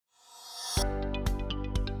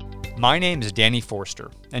My name is Danny Forster,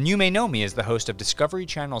 and you may know me as the host of Discovery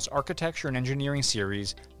Channel's architecture and engineering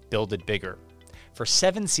series, Build It Bigger. For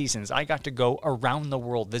 7 seasons, I got to go around the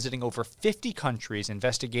world visiting over 50 countries,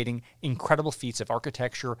 investigating incredible feats of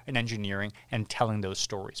architecture and engineering and telling those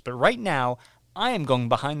stories. But right now, I am going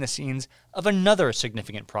behind the scenes of another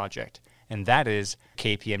significant project, and that is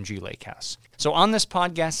KPMG Lakehouse. So on this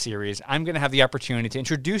podcast series, I'm going to have the opportunity to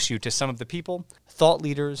introduce you to some of the people, thought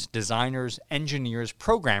leaders, designers, engineers,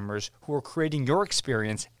 programmers who are creating your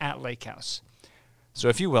experience at Lakehouse. So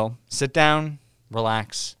if you will, sit down,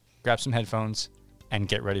 relax, grab some headphones, and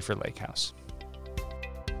get ready for Lakehouse.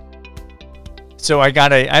 So I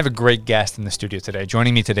have a great guest in the studio today.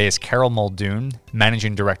 Joining me today is Carol Muldoon,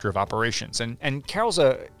 Managing Director of Operations. And Carol's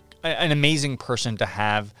an amazing person to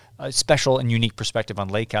have a special and unique perspective on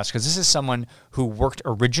Lakehouse, because this is someone who worked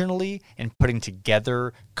originally in putting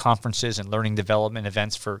together conferences and learning development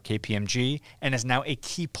events for KPMG and is now a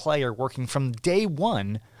key player working from day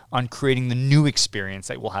one on creating the new experience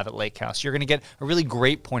that we'll have at Lakehouse. You're going to get a really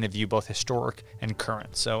great point of view, both historic and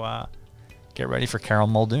current. So get ready for Carol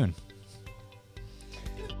Muldoon.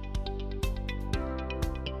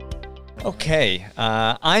 Okay,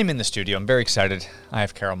 I'm in the studio. I'm very excited. I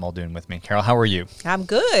have Carol Muldoon with me. Carol, how are you? I'm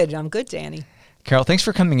good. I'm good, Danny. Carol, thanks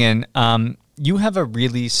for coming in. You have a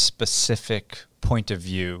really specific point of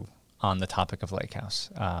view on the topic of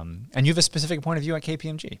Lakehouse. And you have a specific point of view at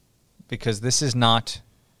KPMG, because this is not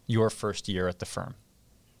your first year at the firm.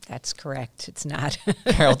 That's correct. It's not.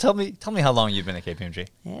 Carol, tell me how long you've been at KPMG.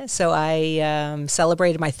 Yeah, so I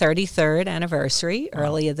celebrated my 33rd anniversary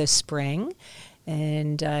earlier this spring,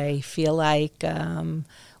 and I feel like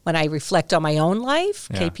when I reflect on my own life,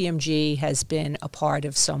 KPMG has been a part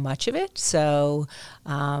of so much of it. So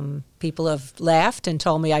people have laughed and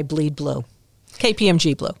told me I bleed blue.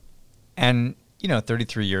 KPMG blue. And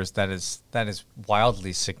 33 years, that is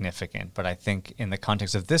wildly significant. But I think in the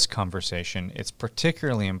context of this conversation, it's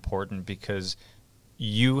particularly important because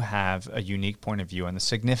you have a unique point of view on the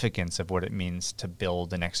significance of what it means to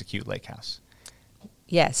build and execute Lakehouse.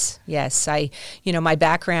 Yes. My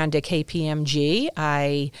background at KPMG,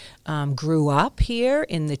 I grew up here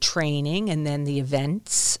in the training and then the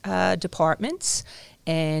events departments.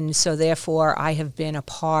 And so therefore, I have been a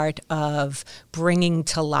part of bringing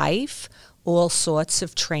to life all sorts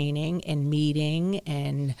of training and meeting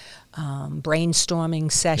and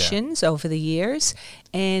brainstorming sessions over the years.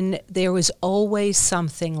 And there was always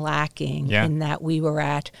something lacking in that we were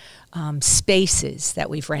at spaces that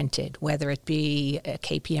we've rented, whether it be a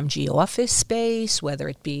KPMG office space, whether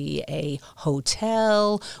it be a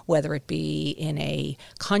hotel, whether it be in a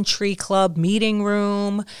country club meeting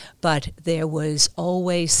room, but there was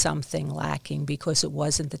always something lacking because it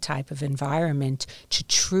wasn't the type of environment to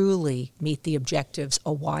truly meet the objectives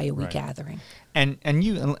of why are we gathering. And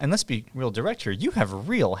let's be real direct here, you have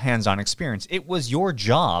real hands-on experience. It was your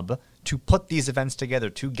job to put these events together,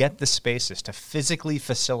 to get the spaces, to physically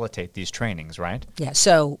facilitate these trainings, right? Yeah,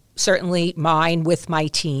 so certainly mine with my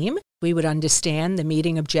team. We would understand the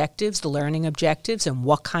meeting objectives, the learning objectives, and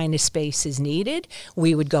what kind of space is needed.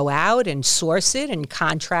 We would go out and source it and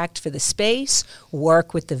contract for the space,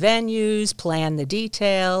 work with the venues, plan the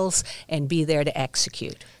details, and be there to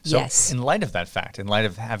execute. So yes. In light of that fact, in light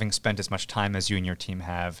of having spent as much time as you and your team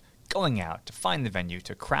have going out to find the venue,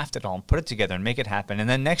 to craft it all and put it together and make it happen, and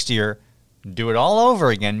then next year do it all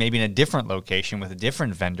over again, maybe in a different location with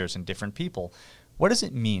different vendors and different people, what does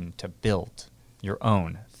it mean to build your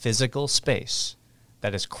own physical space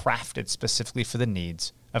that is crafted specifically for the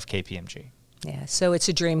needs of KPMG? Yeah, so it's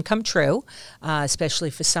a dream come true, especially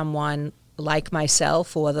for someone like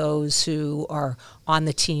myself or those who are on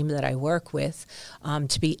the team that I work with,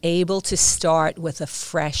 to be able to start with a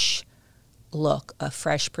fresh look, a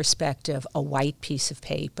fresh perspective, a white piece of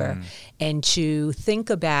paper, and to think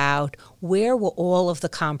about where were all of the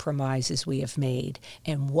compromises we have made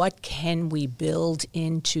and what can we build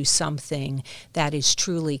into something that is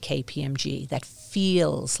truly KPMG, that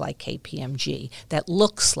feels like KPMG, that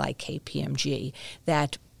looks like KPMG,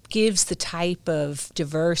 that gives the type of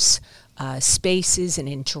diverse spaces and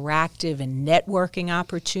interactive and networking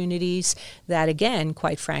opportunities that, again,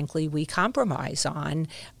 quite frankly, we compromise on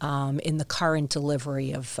in the current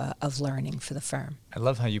delivery of learning for the firm. I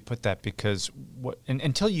love how you put that, because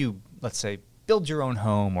until you, let's say, build your own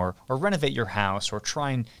home or renovate your house or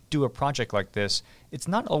try and do a project like this, it's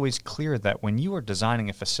not always clear that when you are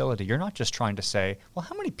designing a facility, you're not just trying to say, well,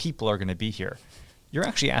 how many people are going to be here? You're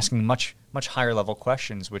actually asking much higher level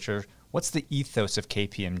questions, which are, what's the ethos of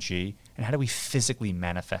KPMG? And how do we physically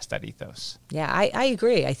manifest that ethos? Yeah, I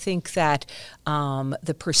agree. I think that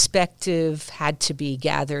the perspective had to be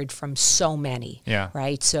gathered from so many,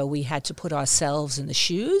 right? So we had to put ourselves in the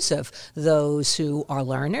shoes of those who are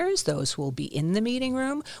learners, those who will be in the meeting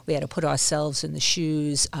room. We had to put ourselves in the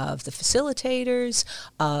shoes of the facilitators,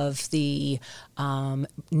 of the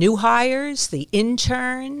new hires, the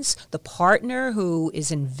interns, the partner who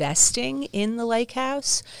is investing in the lake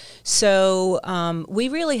house. So we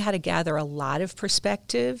really had to gather a lot of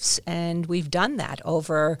perspectives, and we've done that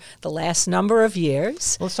over the last number of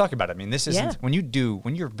years. Let's talk about it. I mean, this isn't when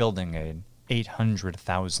you're building an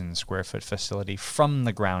 800,000 square foot facility from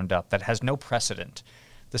the ground up that has no precedent.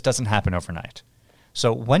 This doesn't happen overnight.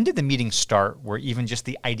 So when did the meeting start where even just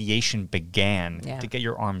the ideation began to get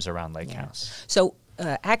your arms around Lakehouse? So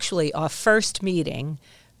actually our first meeting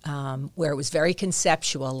where it was very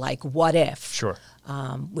conceptual, like what if,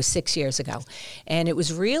 was 6 years ago. And it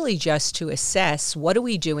was really just to assess, what are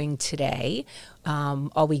we doing today?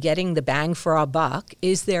 Are we getting the bang for our buck?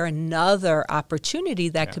 Is there another opportunity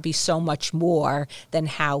that could be so much more than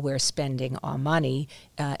how we're spending our money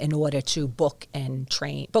in order to book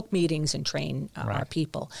meetings and train our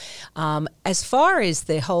people? As far as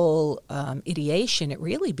the whole ideation, it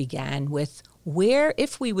really began with,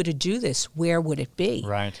 if we were to do this, where would it be?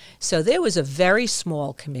 Right. So there was a very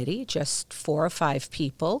small committee, just 4 or 5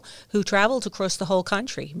 people, who traveled across the whole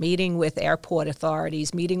country, meeting with airport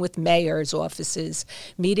authorities, meeting with mayors' offices,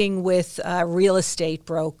 meeting with real estate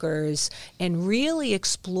brokers, and really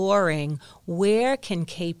exploring where can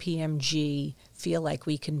KPMG feel like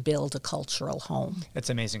we can build a cultural home.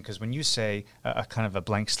 It's amazing because when you say a kind of a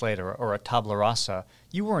blank slate or a tabula rasa,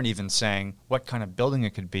 you weren't even saying what kind of building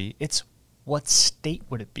it could be. It's what state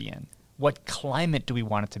would it be in? What climate do we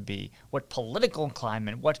want it to be? What political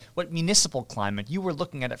climate? What municipal climate? You were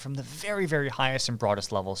looking at it from the very, very highest and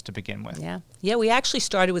broadest levels to begin with. Yeah, we actually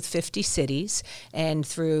started with 50 cities, and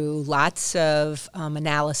through lots of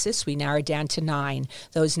analysis, we narrowed down to 9.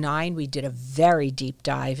 Those 9 we did a very deep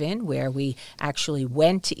dive in, where we actually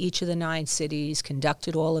went to each of the 9 cities,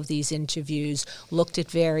 conducted all of these interviews, looked at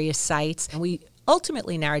various sites, and we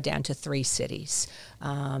ultimately narrowed down to 3 cities.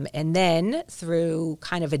 And then through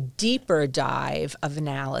kind of a deeper dive of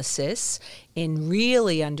analysis in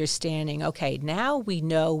really understanding, okay, now we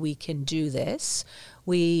know we can do this.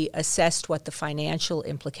 We assessed what the financial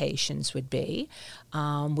implications would be.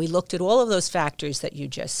 We looked at all of those factors that you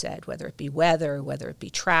just said, whether it be weather, whether it be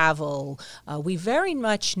travel. We very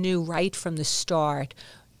much knew right from the start,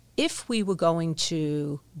 if we were going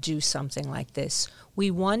to do something like this,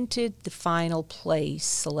 we wanted the final place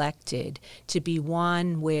selected to be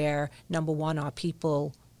one where, number one, our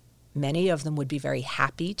people, many of them would be very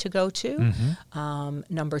happy to go to. Mm-hmm.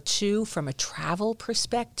 Number 2, from a travel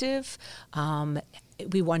perspective,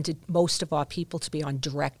 we wanted most of our people to be on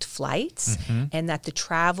direct flights, and that the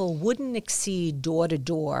travel wouldn't exceed door to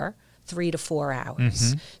door 3 to 4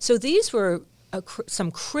 hours. So these were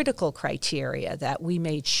some critical criteria that we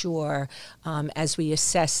made sure as we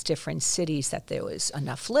assessed different cities that there was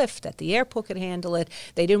enough lift, that the airport could handle it.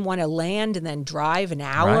 They didn't want to land and then drive an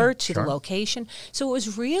hour to the location. So it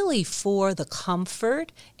was really for the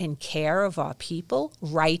comfort and care of our people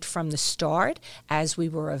right from the start as we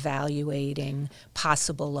were evaluating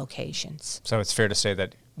possible locations. So it's fair to say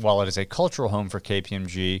that while it is a cultural home for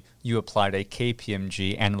KPMG, you applied a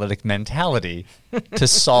KPMG analytic mentality to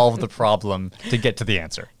solve the problem, to get to the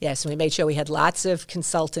answer. Yes, we made sure we had lots of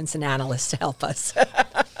consultants and analysts to help us.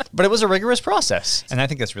 But it was a rigorous process. And I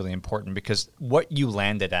think that's really important because what you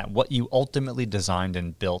landed at, what you ultimately designed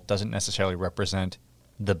and built, doesn't necessarily represent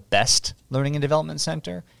the best learning and development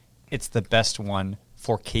center. It's the best one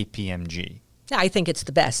for KPMG. I think it's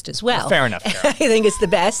the best as well. Fair enough. I think it's the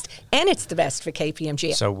best, and it's the best for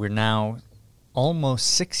KPMG. So we're now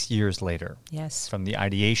almost 6 years later. Yes. From the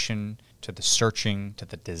ideation to the searching to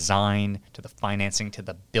the design to the financing to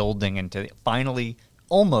the building and to finally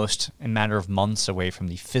almost a matter of months away from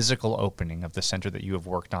the physical opening of the center that you have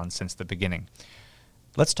worked on since the beginning.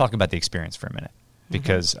 Let's talk about the experience for a minute.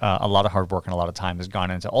 Because a lot of hard work and a lot of time has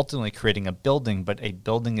gone into ultimately creating a building, but a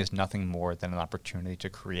building is nothing more than an opportunity to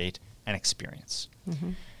create an experience.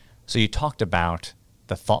 So you talked about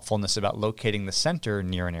the thoughtfulness about locating the center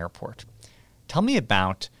near an airport. Tell me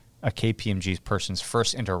about a KPMG person's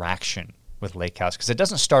first interaction with Lakehouse? Because it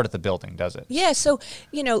doesn't start at the building, does it? Yeah, so,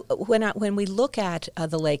 when we look at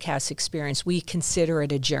the Lakehouse experience, we consider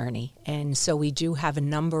it a journey. And so we do have a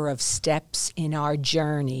number of steps in our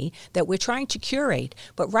journey that we're trying to curate.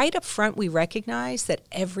 But right up front, we recognize that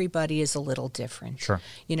everybody is a little different. Sure.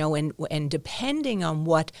 And depending on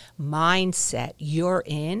what mindset you're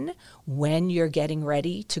in when you're getting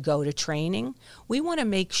ready to go to training, we want to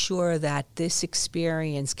make sure that this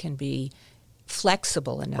experience can be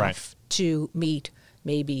flexible enough to meet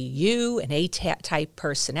maybe you, an A-type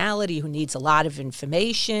personality who needs a lot of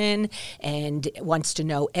information and wants to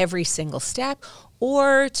know every single step,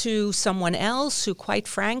 or to someone else who, quite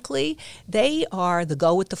frankly, they are the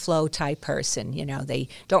go-with-the-flow type person. They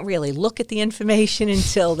don't really look at the information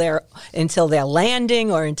until they're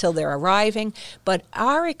landing or until they're arriving. But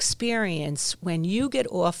our experience, when you get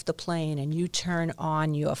off the plane and you turn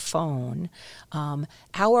on your phone,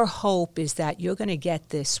 our hope is that you're going to get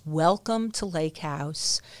this welcome to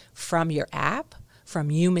Lakehouse from your app, from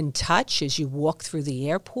human touch as you walk through the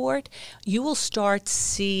airport. You will start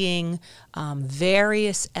seeing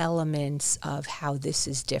various elements of how this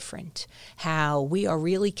is different, how we are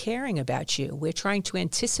really caring about you. We're trying to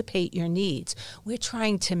anticipate your needs. We're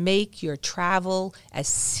trying to make your travel as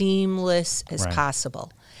seamless as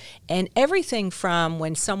possible. And everything from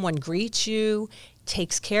when someone greets you,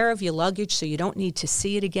 takes care of your luggage so you don't need to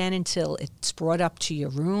see it again until it's brought up to your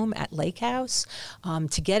room at Lakehouse,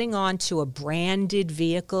 to getting onto a branded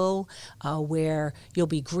vehicle where you'll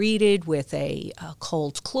be greeted with a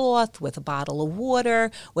cold cloth, with a bottle of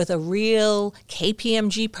water, with a real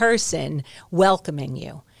KPMG person welcoming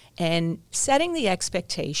you. And setting the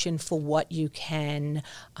expectation for what you can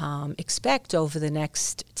expect over the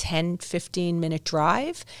next 10, 15-minute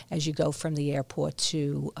drive as you go from the airport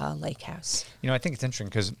to Lakehouse. I think it's interesting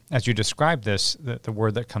because as you describe this, the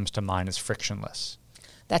word that comes to mind is frictionless.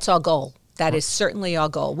 That's our goal. That is certainly our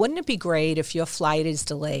goal. Wouldn't it be great if your flight is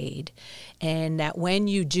delayed and that when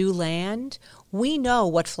you do land, we know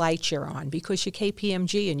what flight you're on because you're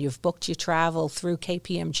KPMG and you've booked your travel through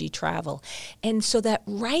KPMG Travel. And so that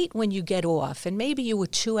right when you get off, and maybe you were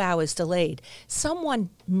 2 hours delayed, someone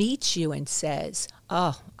meets you and says,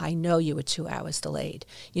 "Oh, I know you were 2 hours delayed.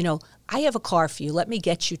 I have a car for you. Let me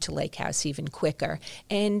get you to Lakehouse even quicker."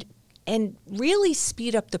 And really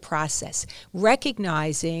speed up the process,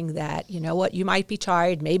 recognizing that, you might be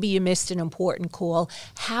tired, maybe you missed an important call.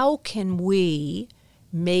 How can we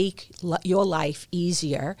make your life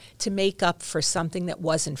easier to make up for something that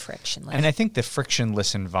wasn't frictionless? And I think the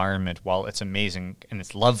frictionless environment, while it's amazing and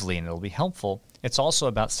it's lovely and it'll be helpful, it's also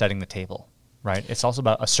about setting the table, right? It's also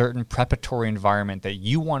about a certain preparatory environment that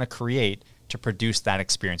you want to create to produce that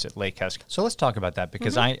experience at Lakehouse. So let's talk about that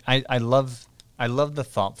because I love the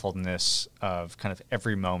thoughtfulness of kind of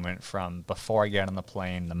every moment from before I get on the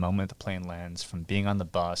plane, the moment the plane lands, from being on the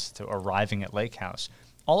bus to arriving at Lakehouse.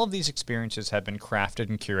 All of these experiences have been crafted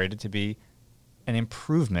and curated to be an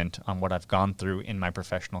improvement on what I've gone through in my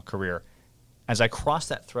professional career. As I cross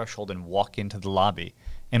that threshold and walk into the lobby,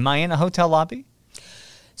 am I in a hotel lobby?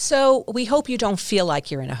 So we hope you don't feel like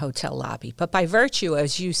you're in a hotel lobby. But by virtue,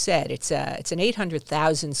 as you said, it's an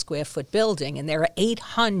 800,000 square foot building, and there are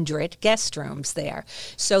 800 guest rooms there.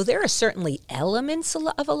 So there are certainly elements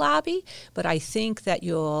of a lobby, but I think that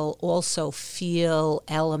you'll also feel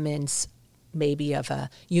elements maybe of a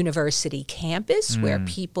university campus where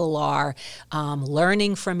people are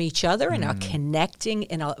learning from each other and are connecting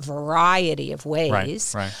in a variety of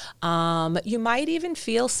ways. Right. You might even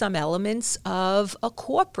feel some elements of a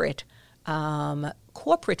corporate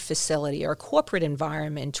facility or a corporate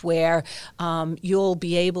environment where you'll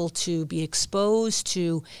be able to be exposed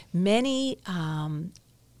to many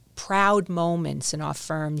proud moments in our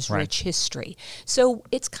firm's rich history. So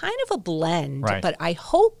it's kind of a blend, but I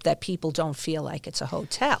hope that people don't feel like it's a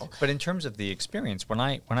hotel. But in terms of the experience, when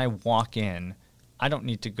I walk in, I don't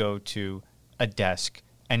need to go to a desk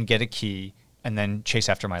and get a key and then chase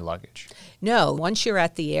after my luggage. No, once you're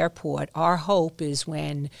at the airport, our hope is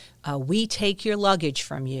when we take your luggage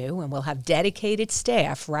from you, and we'll have dedicated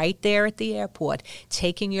staff right there at the airport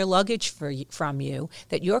taking your luggage from you,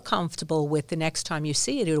 that you're comfortable with the next time you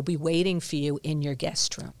see it. It'll be waiting for you in your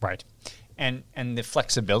guest room. Right. And the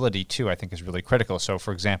flexibility, too, I think is really critical. So,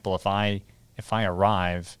 for example, if I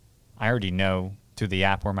arrive, I already know through the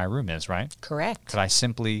app where my room is, right? Correct. Could I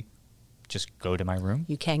simply just go to my room?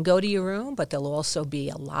 You can go to your room, but there'll also be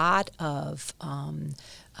a lot of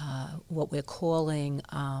what we're calling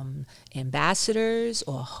ambassadors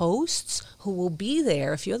or hosts who will be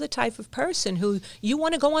there if you're the type of person who you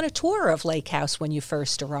want to go on a tour of Lakehouse when you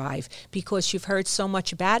first arrive because you've heard so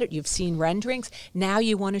much about it, you've seen renderings, now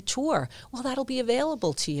you want a tour. Well, that'll be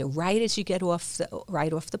available to you right as you get off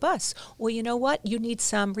the bus. Or you know what? You need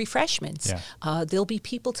some refreshments. Yeah. There'll be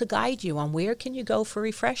people to guide you on where can you go for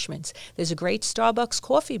refreshments. There's a great Starbucks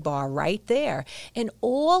coffee bar right there. And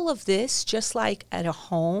all of this, just like at a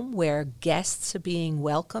home where guests are being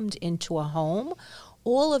welcomed into a home,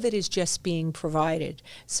 all of it is just being provided.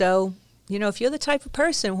 So, if you're the type of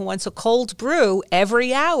person who wants a cold brew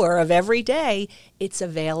every hour of every day, it's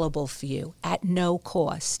available for you at no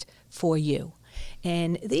cost for you.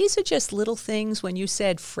 And these are just little things. When you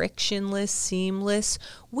said frictionless, seamless,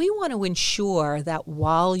 we want to ensure that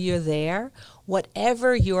while you're there,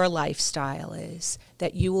 whatever your lifestyle is,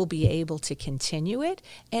 that you will be able to continue it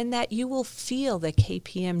and that you will feel that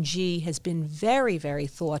KPMG has been very, very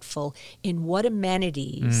thoughtful in what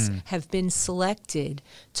amenities have been selected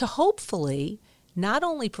to hopefully not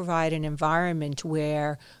only provide an environment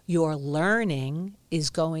where your learning is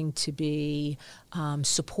going to be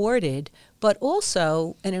supported, but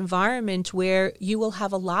also an environment where you will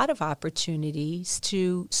have a lot of opportunities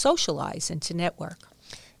to socialize and to network.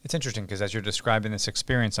 It's interesting because as you're describing this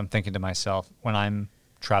experience, I'm thinking to myself, when I'm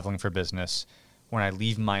traveling for business, when I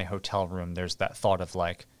leave my hotel room, there's that thought of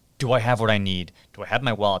like, do I have what I need? Do I have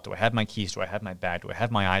my wallet? Do I have my keys? Do I have my bag? Do I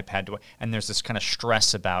have my iPad? And there's this kind of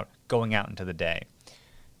stress about going out into the day.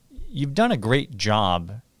 You've done a great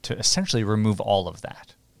job to essentially remove all of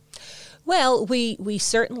that. Well, we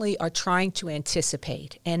certainly are trying to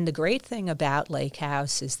anticipate. And the great thing about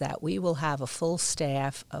Lakehouse is that we will have a full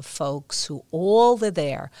staff of folks who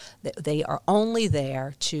they are only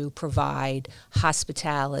there to provide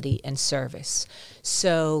hospitality and service.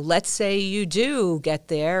 So let's say you do get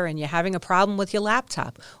there and you're having a problem with your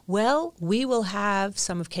laptop. Well, we will have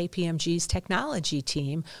some of KPMG's technology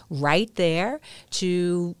team right there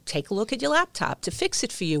to take a look at your laptop, to fix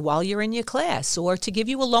it for you while you're in your class, or to give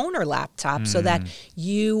you a loaner laptop so that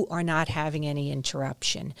you are not having any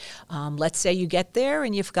interruption. Let's say you get there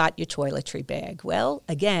and you've got your toiletry bag. Well,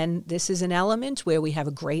 again, this is an element where we have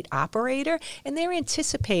a great operator and they're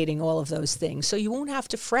anticipating all of those things. So you won't have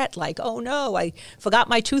to fret like, oh no, I forgot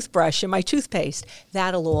my toothbrush and my toothpaste.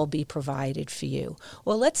 That'll all be provided for you.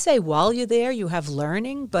 Well, let's say while you're there you have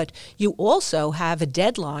learning, but you also have a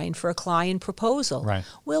deadline for a client proposal. Right.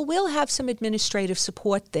 Well, we'll have some administrative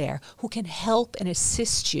support there who can help and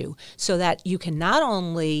assist you so that you can not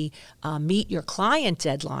only meet your client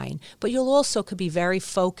deadline, but you'll also could be very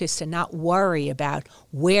focused and not worry about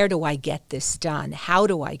where do I get this done? How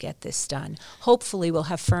do I get this done? Hopefully we'll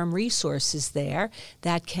have firm resources there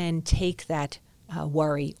that can take that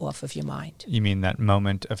worry off of your mind. You mean that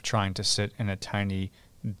moment of trying to sit in a tiny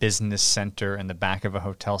business center in the back of a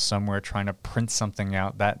hotel somewhere trying to print something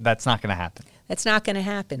out? That's not going to happen. That's not going to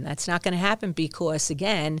happen. That's not going to happen because,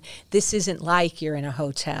 again, this isn't like you're in a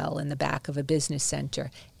hotel in the back of a business center.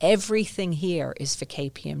 Everything here is for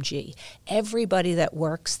KPMG. Everybody that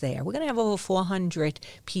works there. We're going to have over 400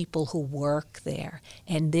 people who work there,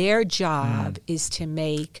 and their job is to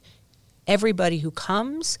make everybody who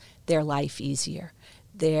comes their life easier,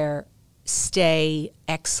 their stay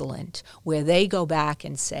excellent, where they go back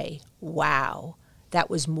and say, wow, that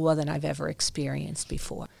was more than I've ever experienced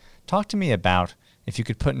before. Talk to me about, if you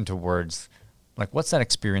could put into words, like what's that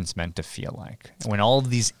experience meant to feel like when all of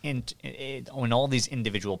these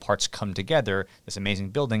individual parts come together, this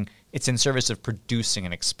amazing building, it's in service of producing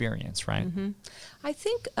an experience, right? Mm-hmm. I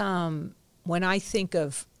think when I think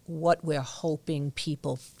of what we're hoping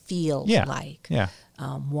people feel like,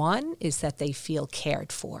 one is that they feel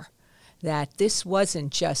cared for. That this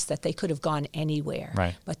wasn't just that they could have gone anywhere,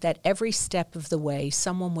 right, but that every step of the way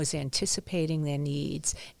someone was anticipating their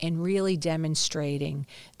needs and really demonstrating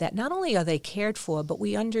that not only are they cared for, but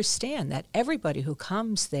we understand that everybody who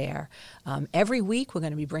comes there, every week we're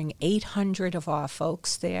going to be bringing 800 of our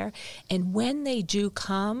folks there. And when they do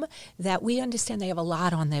come, that we understand they have a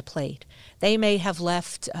lot on their plate. They may have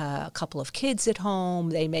left a couple of kids at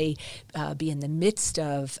home. They may be in the midst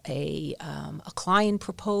of a client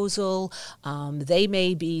proposal. They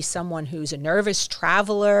may be someone who's a nervous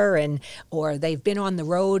traveler or they've been on the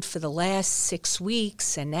road for the last 6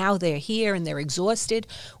 weeks and now they're here and they're exhausted.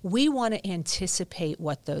 We want to anticipate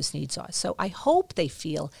what those needs are. So I hope they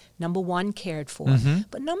feel, number one, cared for. Mm-hmm.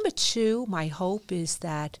 But number two, my hope is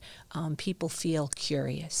that people feel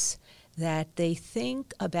curious, that they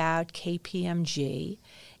think about KPMG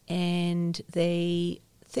and they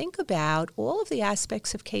think about all of the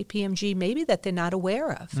aspects of KPMG maybe that they're not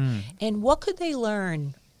aware of. And what could they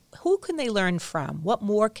learn who can they learn from? What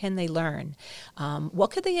more can they learn?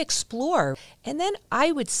 What could they explore? And then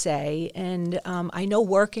I would say, and I know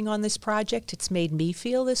working on this project, it's made me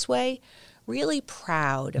feel this way, really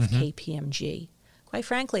proud of KPMG. Quite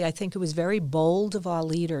frankly, I think it was very bold of our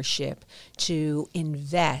leadership to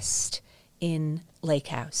invest in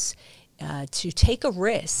Lakehouse. To take a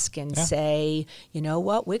risk and say, you know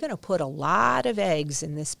what, we're going to put a lot of eggs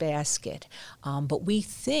in this basket, but we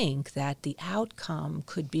think that the outcome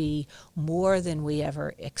could be more than we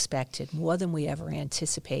ever expected, more than we ever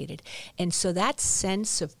anticipated. And so that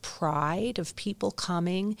sense of pride of people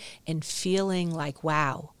coming and feeling like,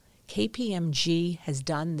 wow, KPMG has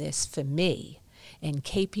done this for me, and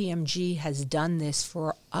KPMG has done this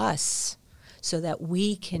for us, so that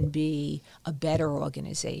we can be a better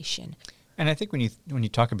organization. And I think when you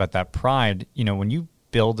talk about that pride, when you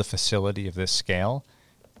build a facility of this scale,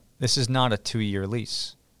 this is not a 2-year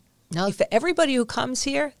lease. No, for everybody who comes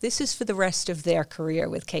here, this is for the rest of their career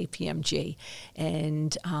with KPMG.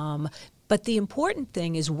 And but the important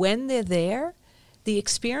thing is when they're there, the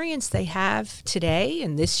experience they have today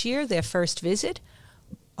and this year, their first visit,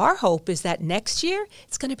 our hope is that next year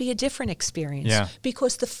it's going to be a different experience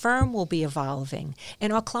because the firm will be evolving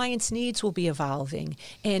and our clients' needs will be evolving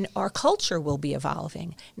and our culture will be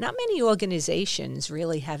evolving. Not many organizations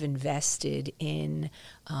really have invested in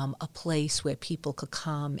a place where people could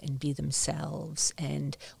come and be themselves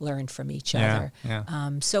and learn from each other.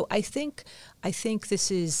 So I think this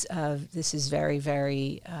is very,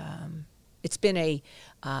 very. It's been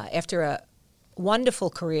after a wonderful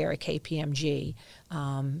career at KPMG,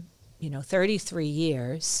 33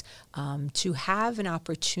 years, to have an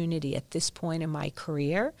opportunity at this point in my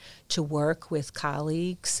career to work with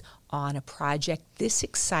colleagues on a project this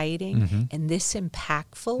exciting and this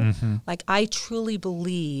impactful. Like, I truly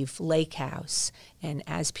believe Lakehouse, and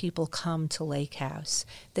as people come to Lakehouse,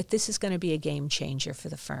 that this is going to be a game changer for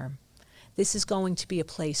the firm. This is going to be a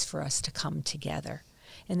place for us to come together.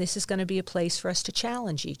 And this is going to be a place for us to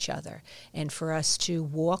challenge each other and for us to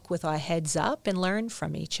walk with our heads up and learn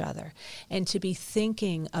from each other and to be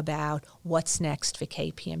thinking about what's next for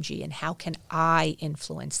KPMG and how can I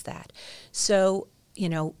influence that. So,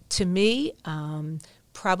 to me,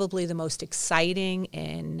 probably the most exciting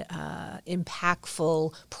and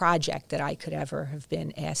impactful project that I could ever have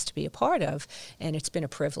been asked to be a part of, and it's been a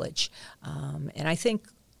privilege. And I think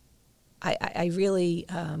I really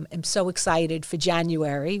am so excited for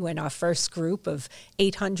January when our first group of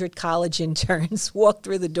 800 college interns walk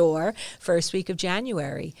through the door, first week of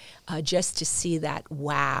January, just to see that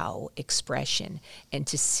wow expression and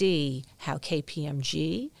to see how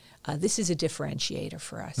KPMG, this is a differentiator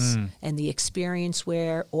for us. And the experience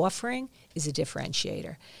we're offering is a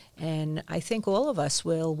differentiator. And I think all of us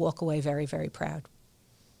will walk away very, very proud.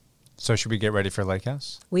 So should we get ready for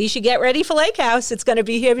Lakehouse? We should get ready for Lakehouse. It's going to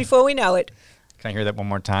be here before we know it. Can I hear that one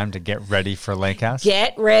more time, to get ready for Lakehouse?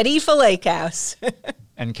 Get ready for Lakehouse.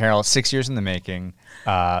 And Carol, 6 years in the making.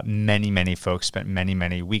 Many, many folks spent many,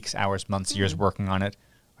 many weeks, hours, months, years working on it.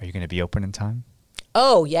 Are you going to be open in time?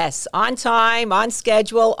 Oh, yes. On time, on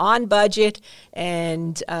schedule, on budget.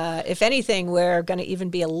 And if anything, we're going to even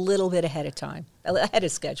be a little bit ahead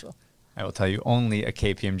of schedule. I will tell you, only a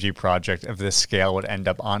KPMG project of this scale would end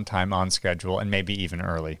up on time, on schedule, and maybe even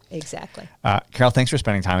early. Exactly. Carol, thanks for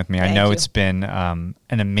spending time with me. I know you. It's been an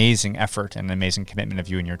amazing effort and an amazing commitment of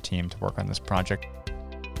you and your team to work on this project.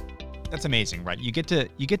 That's amazing, right? You get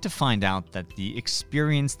to find out that the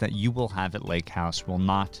experience that you will have at Lakehouse will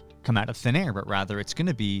not come out of thin air, but rather it's going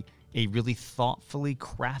to be a really thoughtfully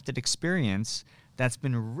crafted experience that's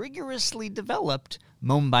been rigorously developed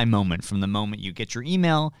moment by moment, from the moment you get your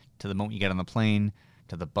email to the moment you get on the plane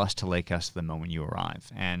to the bus to Lakehouse to the moment you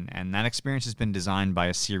arrive. And that experience has been designed by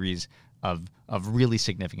a series of really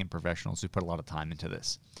significant professionals who put a lot of time into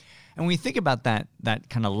this. And when you think about that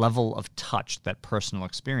kind of level of touch, that personal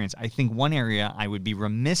experience, I think one area I would be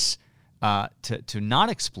remiss to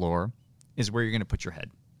not explore is where you're going to put your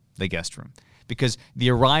head, the guest room. Because the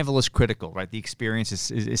arrival is critical, right? The experience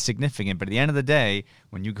is significant. But at the end of the day,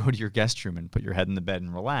 when you go to your guest room and put your head in the bed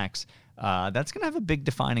and relax, that's going to have a big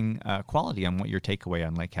defining quality on what your takeaway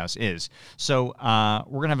on Lakehouse is. So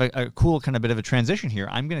we're going to have a cool kind of bit of a transition here.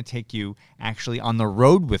 I'm going to take you actually on the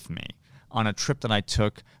road with me on a trip that I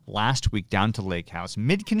took last week down to Lakehouse,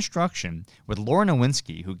 mid-construction, with Laura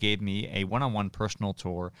Newinski, who gave me a one-on-one personal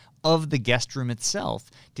tour of the guest room itself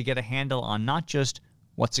to get a handle on not just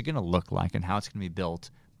what's it going to look like and how it's going to be built,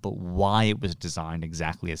 but why it was designed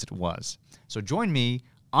exactly as it was. So join me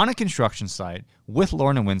on a construction site with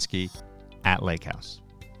Laura Newinski at Lakehouse.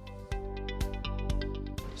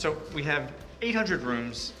 So we have 800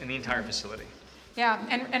 rooms in the entire facility. Yeah,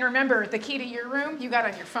 and remember, the key to your room you got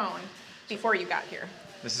on your phone before you got here.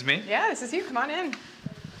 This is me? Yeah, this is you. Come on in.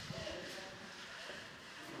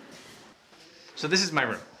 So this is my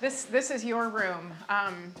room. This is your room.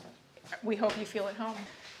 We hope you feel at home.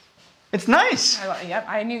 It's nice. Yep,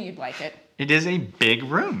 I knew you'd like it. It is a big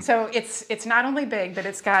room. So it's not only big, but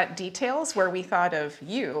it's got details where we thought of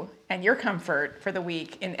you and your comfort for the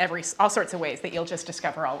week in all sorts of ways that you'll just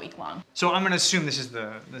discover all week long. So I'm going to assume this is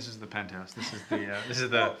the penthouse. This is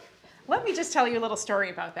the. Let me just tell you a little story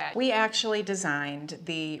about that. We actually designed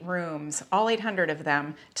the rooms, all 800 of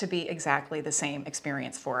them, to be exactly the same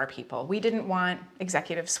experience for our people. We didn't want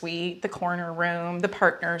executive suite, the corner room, the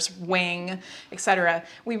partner's wing, etc.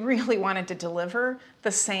 We really wanted to deliver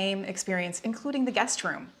the same experience, including the guest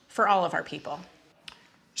room, for all of our people.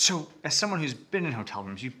 So, as someone who's been in hotel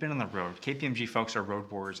rooms, you've been on the road. KPMG folks are road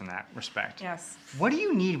warriors in that respect. Yes. What do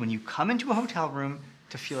you need when you come into a hotel room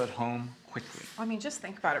to feel at home quickly? I mean, just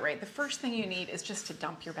think about it, right? The first thing you need is just to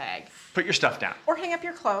dump your bag. Put your stuff down. Or hang up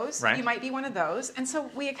your clothes. Right. You might be one of those. And so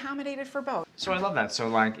we accommodated for both. So I love that. So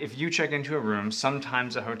like if you check into a room,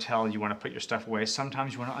 sometimes a hotel you want to put your stuff away,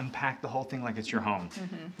 sometimes you want to unpack the whole thing like it's your home.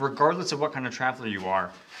 Mm-hmm. Regardless of what kind of traveler you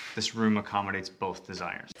are, this room accommodates both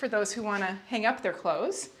desires. For those who want to hang up their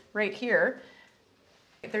clothes, right here,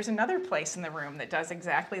 there's another place in the room that does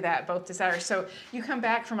exactly that, both desires. So you come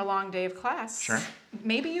back from a long day of class. Sure.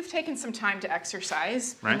 Maybe you've taken some time to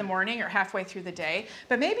exercise Right. in the morning or halfway through the day,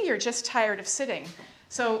 but maybe you're just tired of sitting.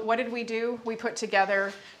 So what did we do? We put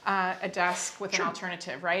together a desk with Sure. an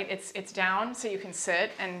alternative, right? It's down so you can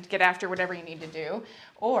sit and get after whatever you need to do,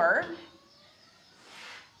 or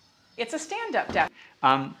it's a stand-up desk.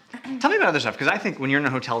 Tell me about other stuff, because I think when you're in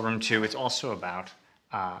a hotel room too, it's also about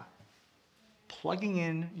plugging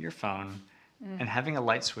in your phone and having a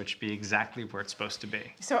light switch be exactly where it's supposed to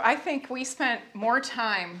be. So I think we spent more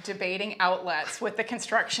time debating outlets with the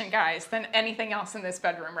construction guys than anything else in this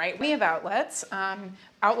bedroom, right? We have outlets,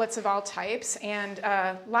 outlets of all types, and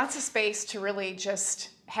lots of space to really just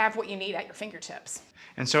have what you need at your fingertips.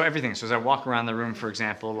 And so everything. So as I walk around the room, for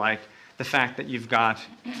example, like the fact that you've got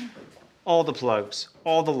all the plugs,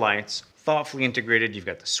 all the lights, thoughtfully integrated. You've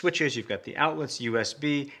got the switches, you've got the outlets,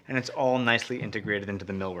 USB, and it's all nicely integrated into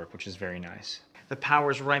the millwork, which is very nice. The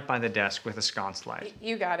power's right by the desk with a sconce light.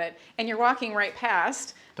 You got it. And you're walking right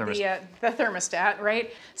past the Thermostat. thermostat,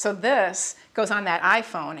 right? So this goes on that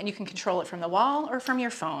iPhone, and you can control it from the wall or from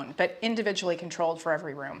your phone, but individually controlled for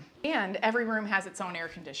every room. And every room has its own air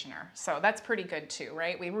conditioner. So that's pretty good too,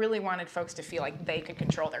 right? We really wanted folks to feel like they could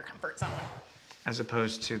control their comfort zone. As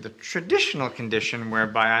opposed to the traditional condition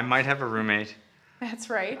whereby I might have a roommate, That's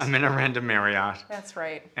right. I'm in a random Marriott, That's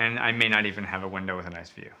right. and I may not even have a window with a nice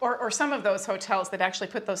view. Or some of those hotels that actually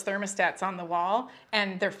put those thermostats on the wall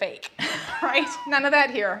and they're fake, right? None of that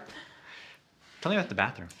here. Tell me about the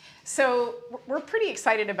bathroom. So we're pretty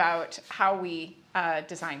excited about how we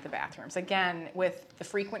designed the bathrooms. Again, with the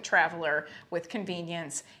frequent traveler, with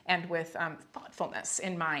convenience, and with thoughtfulness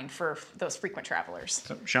in mind for those frequent travelers.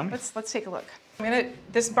 So, show me. Let's take a look.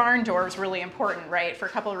 This barn door is really important, right? For a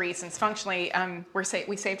couple of reasons. Functionally,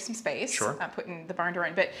 we saved some space, Sure. Putting the barn door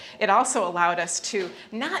in, but it also allowed us to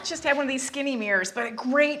not just have one of these skinny mirrors, but a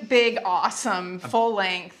great big, awesome,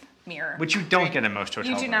 full-length mirror. Which you don't get in most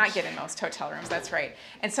hotel rooms. You do not get in most hotel rooms, that's right.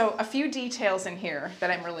 And so a few details in here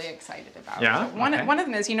that I'm really excited about. Yeah, So one okay. of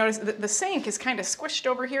them is, you notice the sink is kind of squished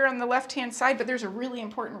over here on the left-hand side, but there's a really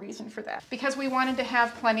important reason for that. Because we wanted to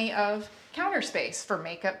have plenty of counter space for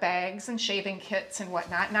makeup bags and shaving kits and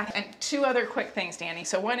whatnot. And two other quick things, Danny.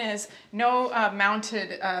 So one is no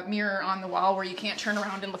mounted mirror on the wall where you can't turn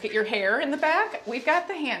around and look at your hair in the back. We've got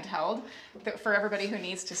the handheld for everybody who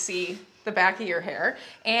needs to see the back of your hair,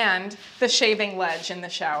 and the shaving ledge in the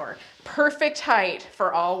shower. Perfect height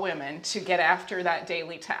for all women to get after that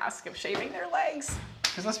daily task of shaving their legs.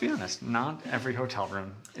 Because let's be honest, not every hotel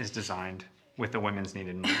room is designed with the women's need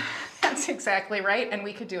in mind. That's exactly right, and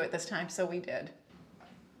we could do it this time, so we did.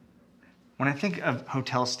 When I think of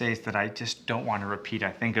hotel stays that I just don't want to repeat,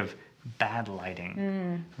 I think of bad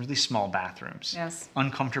lighting, really small bathrooms, Yes.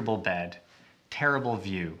 uncomfortable bed, terrible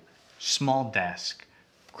view, small desk,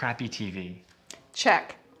 crappy TV.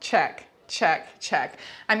 Check, check, check, check.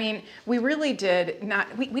 I mean, we really did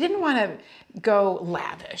not, we didn't want to go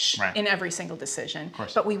lavish Right. in every single decision, Of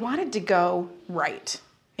course. but we wanted to go right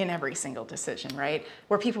in every single decision, right?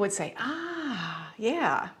 Where people would say,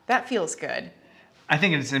 yeah, that feels good. I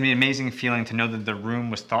think it's an amazing feeling to know that the room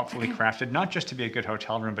was thoughtfully crafted, not just to be a good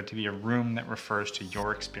hotel room, but to be a room that refers to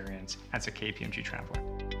your experience as a KPMG traveler.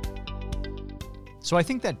 So I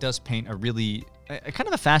think that does paint a kind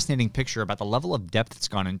of a fascinating picture about the level of depth that's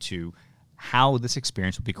gone into how this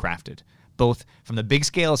experience will be crafted, both from the big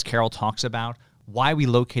scale, as Carol talks about, why we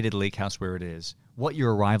located Lakehouse where it is, what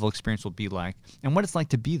your arrival experience will be like, and what it's like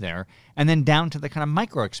to be there, and then down to the kind of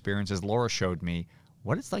micro experience, as Laura showed me,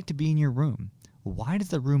 what it's like to be in your room. Why does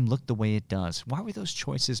the room look the way it does? Why were those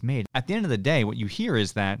choices made? At the end of the day, what you hear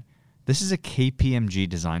is that this is a KPMG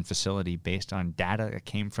design facility based on data that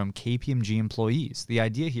came from KPMG employees. The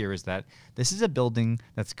idea here is that this is a building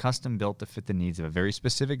that's custom built to fit the needs of a very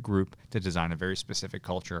specific group to design a very specific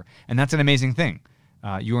culture. And that's an amazing thing.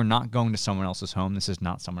 You are not going to someone else's home. This is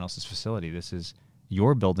not someone else's facility. This is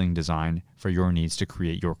your building designed for your needs to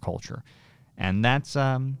create your culture. And that's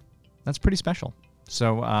pretty special.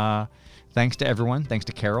 So thanks to everyone. Thanks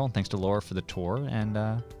to Carol. Thanks to Laura for the tour.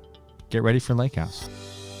 And get ready for Lakehouse.